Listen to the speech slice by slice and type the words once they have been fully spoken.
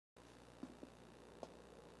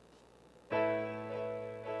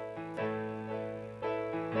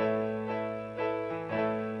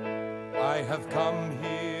I have come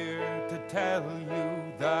here to tell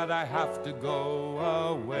you that I have to go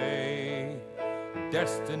away.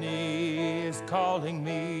 Destiny is calling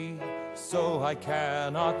me, so I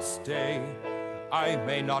cannot stay. I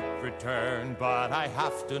may not return, but I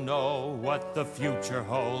have to know what the future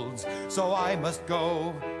holds, so I must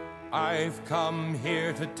go. I've come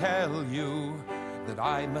here to tell you that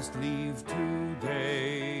I must leave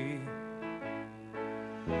today.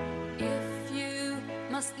 If you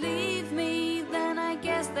must leave me, then I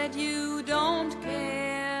guess that you don't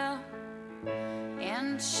care.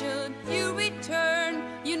 And should you return,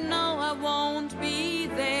 you know I won't be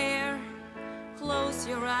there. Close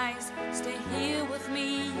your eyes, stay here with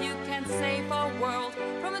me. You can save our world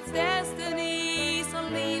from its destiny. So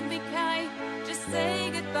leave me, Kai, just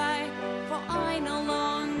say goodbye, for I no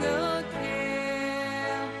longer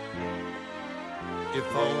care.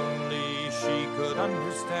 If only she could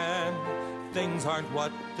understand, things aren't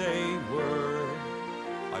what they were.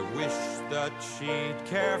 I wish that she'd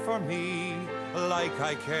care for me like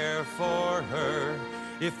I care for her.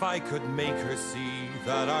 If I could make her see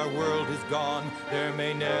that our world is gone, there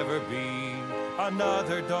may never be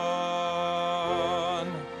another dawn.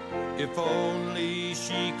 If only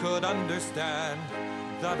she could understand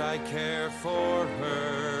that I care for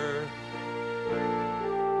her.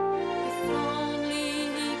 If only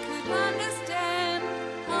he could understand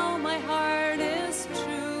how my heart is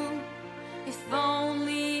true. If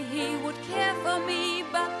only he would care for me,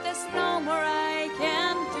 but there's no more I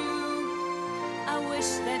can do. I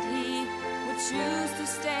wish that he would choose to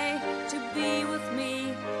stay, to be with me,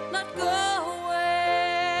 not go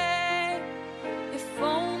away. If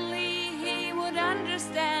only he would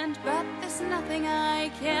understand, but there's nothing I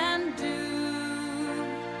can do.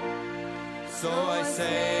 So I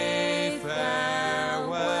say